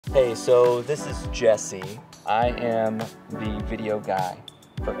Hey, so this is Jesse. I am the video guy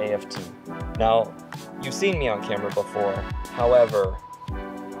for AFT. Now, you've seen me on camera before. However,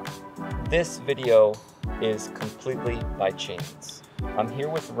 this video is completely by chance. I'm here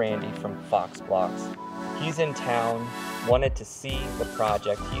with Randy from Fox Blocks. He's in town, wanted to see the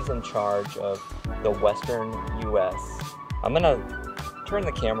project. He's in charge of the Western US. I'm gonna turn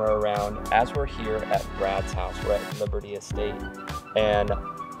the camera around as we're here at Brad's house. We're at Liberty Estate, and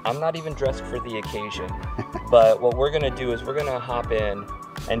I'm not even dressed for the occasion. But what we're gonna do is we're gonna hop in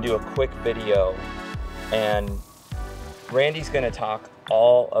and do a quick video, and Randy's gonna talk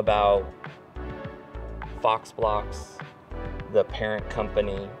all about Fox Blocks, the parent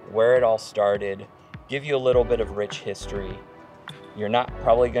company, where it all started, give you a little bit of rich history. You're not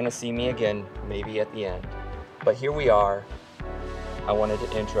probably gonna see me again, maybe at the end, but here we are. I wanted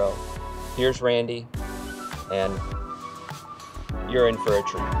to intro. Here's Randy, and you're in for a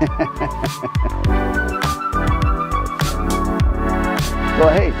treat. Well,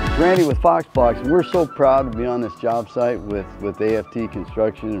 hey, it's Randy with Fox Blocks, and we're so proud to be on this job site with AFT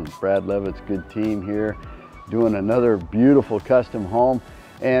Construction and Brad Levitt's good team here, doing another beautiful custom home.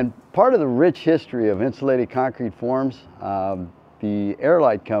 And part of the rich history of insulated concrete forms, the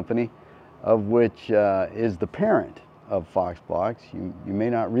Airlight company, of which is the parent of Fox Blocks. You may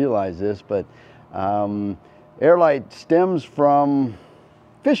not realize this, but Airlight stems from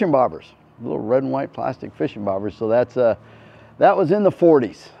fishing bobbers, little red and white plastic fishing bobbers. So that was in the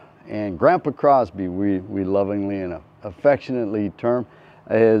 40s. And Grandpa Crosby, we lovingly and affectionately term,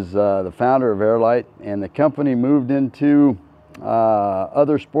 is the founder of Airlight, and the company moved into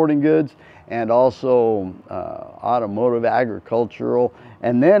other sporting goods and also automotive, agricultural.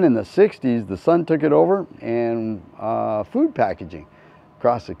 And then in the 60s, the son took it over, and food packaging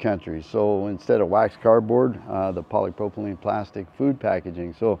across the country. So instead of wax cardboard, the polypropylene plastic food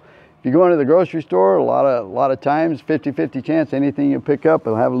packaging. So if you go into the grocery store, a lot of times, 50-50 chance, anything you pick up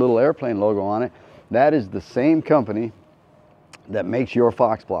will have a little airplane logo on it. That is the same company that makes your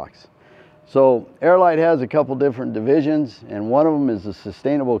Fox Blocks. So Airlight has a couple different divisions, and one of them is the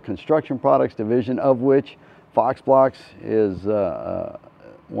Sustainable Construction Products division, of which Fox Blocks is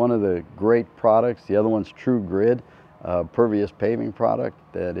one of the great products. The other one's True Grid, pervious paving product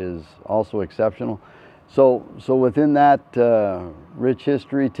that is also exceptional. So within that rich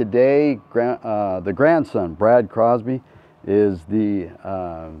history today, the grandson, Brad Crosby, is the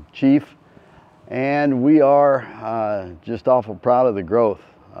chief, and we are just awful proud of the growth.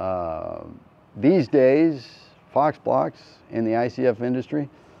 These days, Fox Blocks in the ICF industry,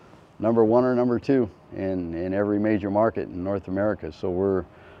 #1 or #2 in every major market in North America. So we're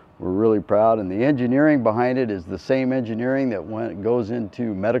really proud, and the engineering behind it is the same engineering that goes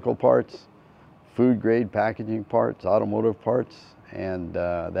into medical parts, food grade packaging parts, automotive parts, and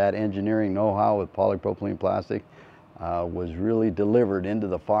that engineering know-how with polypropylene plastic was really delivered into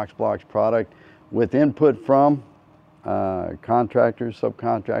the Fox Blocks product with input from contractors,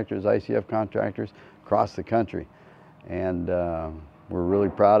 subcontractors, ICF contractors across the country. And we're really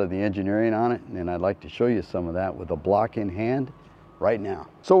proud of the engineering on it, and I'd like to show you some of that with a block in hand right now.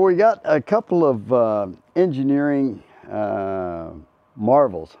 So we got a couple of engineering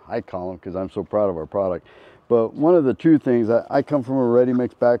marvels, I call them, because I'm so proud of our product. But one of the two things, I come from a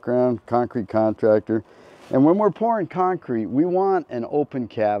ready-mix background, concrete contractor, and when we're pouring concrete, we want an open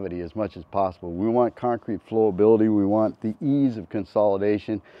cavity as much as possible. We want concrete flowability, we want the ease of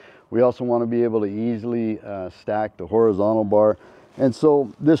consolidation. We also want to be able to easily stack the horizontal bar. And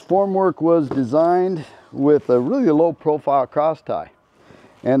so this formwork was designed with a really low profile cross tie.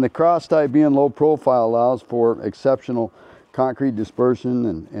 And the cross tie being low profile allows for exceptional concrete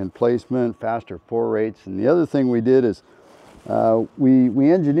dispersion and placement, faster pour rates. And the other thing we did is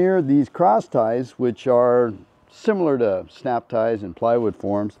we engineered these cross ties, which are similar to snap ties and plywood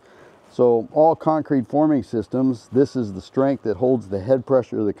forms. So all concrete forming systems, this is the strength that holds the head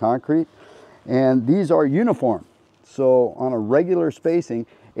pressure of the concrete. And these are uniform. So on a regular spacing,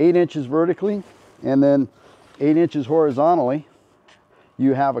 8 inches vertically and then 8 inches horizontally,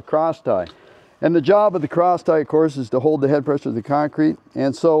 you have a cross tie. And the job of the cross tie, of course, is to hold the head pressure of the concrete.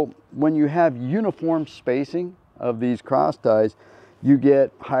 And so when you have uniform spacing of these cross ties, you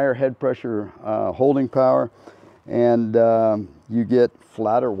get higher head pressure holding power, and you get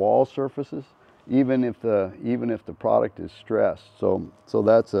flatter wall surfaces, even if the product is stressed. So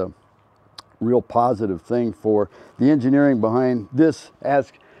that's a real positive thing for the engineering behind this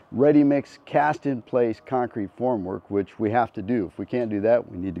as ready-mix, cast-in-place concrete formwork, which we have to do. If we can't do that,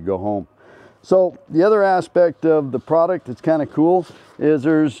 we need to go home. So the other aspect of the product that's kind of cool is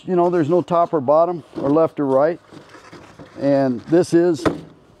there's no top or bottom or left or right. And this is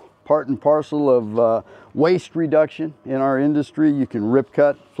part and parcel of waste reduction in our industry. You can rip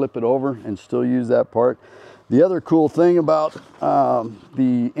cut, flip it over, and still use that part. The other cool thing about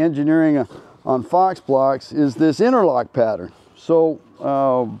the engineering on Fox Blocks is this interlock pattern. So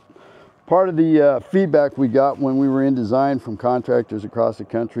part of the feedback we got when we were in design from contractors across the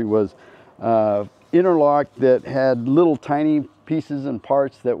country was interlock that had little tiny pieces and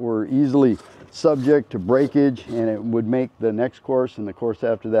parts that were easily subject to breakage, and it would make the next course and the course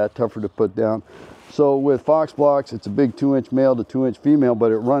after that tougher to put down. So with Fox Blocks, it's a big 2-inch male to 2-inch female,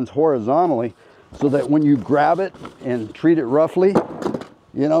 but it runs horizontally so that when you grab it and treat it roughly,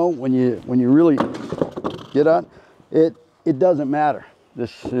 you know, when you really get on it, it doesn't matter.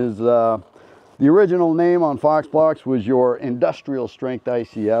 This is the original name on Fox Blocks was your industrial strength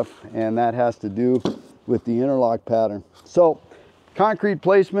ICF, and that has to do with the interlock pattern. So concrete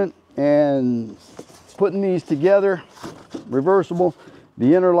placement and putting these together, reversible,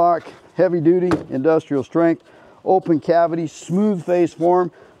 the interlock, heavy duty, industrial strength, open cavity, smooth face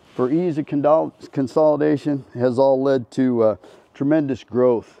form for ease of consolidation has all led to tremendous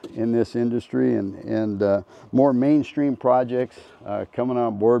growth in this industry, and more mainstream projects coming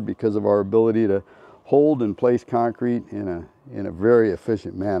on board because of our ability to hold and place concrete in a very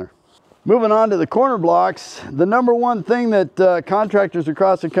efficient manner. Moving on to the corner blocks, the number one thing that contractors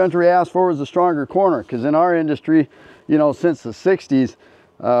across the country ask for is a stronger corner, because in our industry, you know, since the 60s,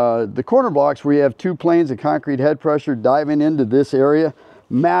 the corner blocks, where you have 2 planes of concrete head pressure diving into this area,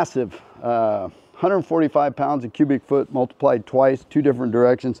 massive, 145 pounds a cubic foot multiplied twice, 2 different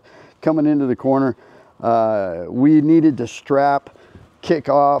directions coming into the corner. We needed to strap, kick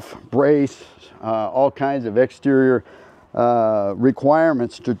off, brace, all kinds of exterior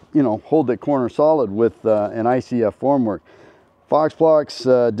requirements to, you know, hold that corner solid with an ICF formwork. Fox Blocks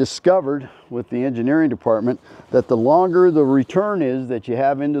discovered with the engineering department that the longer the return is that you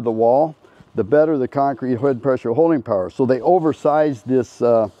have into the wall, the better the concrete head pressure holding power. So they oversized this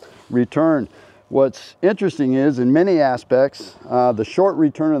return. What's interesting is, in many aspects, the short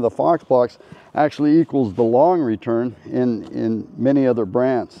return of the Fox Blocks actually equals the long return in many other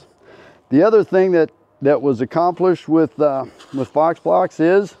brands. The other thing that was accomplished with Fox Blocks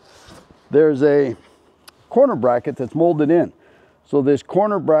is there's a corner bracket that's molded in. So this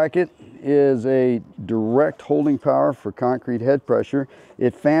corner bracket is a direct holding power for concrete head pressure.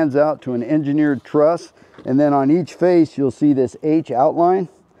 It fans out to an engineered truss, and then on each face you'll see this H outline.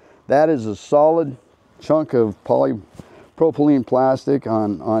 That is a solid chunk of polypropylene plastic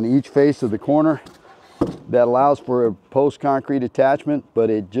on each face of the corner that allows for a post-concrete attachment, but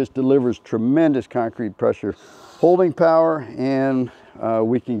it just delivers tremendous concrete pressure holding power, and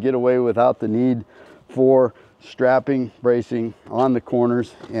we can get away without the need for strapping, bracing on the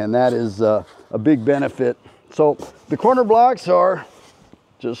corners, and that is a big benefit. So the corner blocks are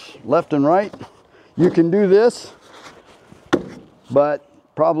just left and right. You can do this, but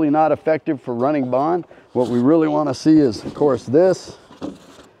probably not effective for running bond. What we really want to see is, of course, this,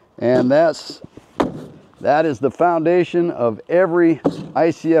 and that is the foundation of every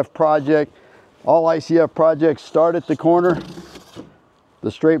ICF project. All ICF projects start at the corner. The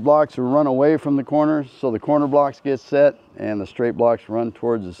straight blocks are run away from the corners, so the corner blocks get set and the straight blocks run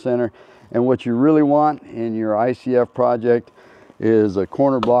towards the center. And what you really want in your ICF project is a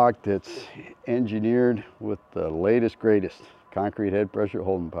corner block that's engineered with the latest, greatest concrete head pressure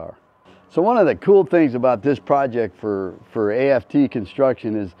holding power. So one of the cool things about this project for AFT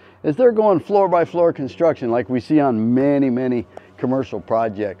construction is they're going floor by floor construction like we see on many commercial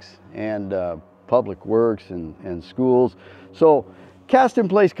projects and public works and schools. So cast in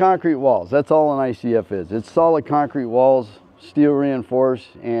place concrete walls, that's all an ICF is. It's solid concrete walls, steel reinforced,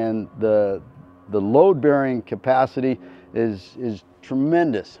 and the load bearing capacity is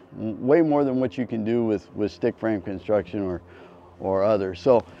tremendous, way more than what you can do with stick frame construction or others.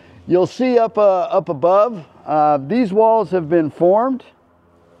 So you'll see up above, these walls have been formed,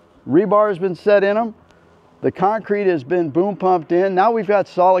 rebar has been set in them, the concrete has been boom pumped in. Now we've got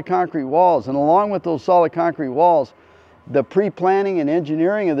solid concrete walls, and along with those solid concrete walls, the pre-planning and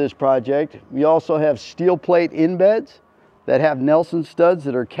engineering of this project, we also have steel plate embeds that have Nelson studs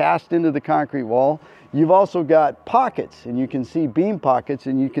that are cast into the concrete wall. You've also got pockets, and you can see beam pockets,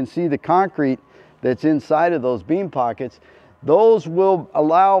 and you can see the concrete that's inside of those beam pockets. Those will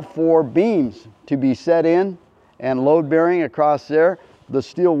allow for beams to be set in and load bearing across there. The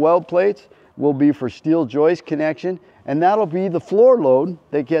steel weld plates will be for steel joist connection, and that'll be the floor load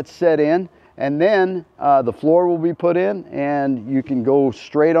that gets set in, and then the floor will be put in, and you can go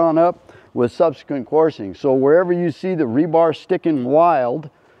straight on up with subsequent coursing. So wherever you see the rebar sticking wild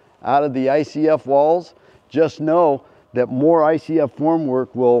out of the ICF walls, just know that more ICF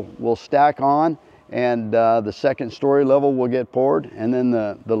formwork will stack on, and the second story level will get poured, and then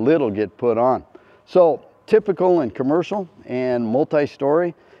the lid will get put on. So typical and commercial and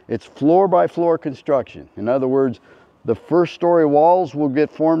multi-story, it's floor by floor construction. In other words, the first story walls will get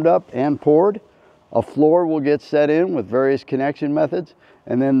formed up and poured, a floor will get set in with various connection methods,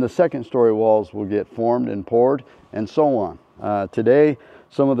 and then the second story walls will get formed and poured, and so on. Today,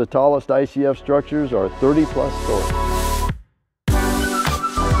 some of the tallest ICF structures are 30+ stories.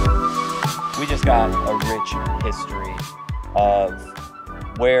 We just got a rich history of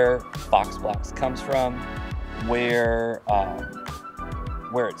where Fox Blocks comes from, where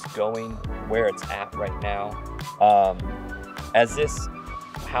it's going, where it's at right now. As this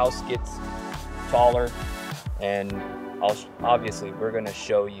house gets taller, and obviously we're going to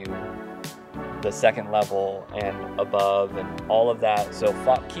show you the second level and above and all of that, so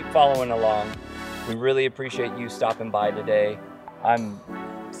keep following along. We really appreciate you stopping by today. I'm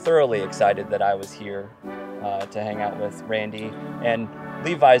thoroughly excited that I was here to hang out with Randy, and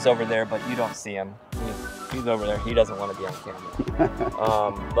Levi's over there, but you don't see him. He's over there. He doesn't want to be on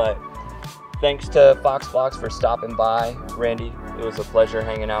camera. But thanks to Fox Blocks for stopping by. Randy, it was a pleasure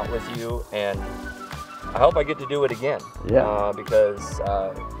hanging out with you, and I hope I get to do it again. Yeah. Because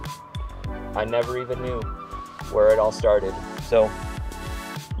I never even knew where it all started. So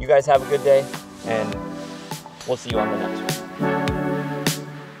you guys have a good day, and we'll see you on the next one.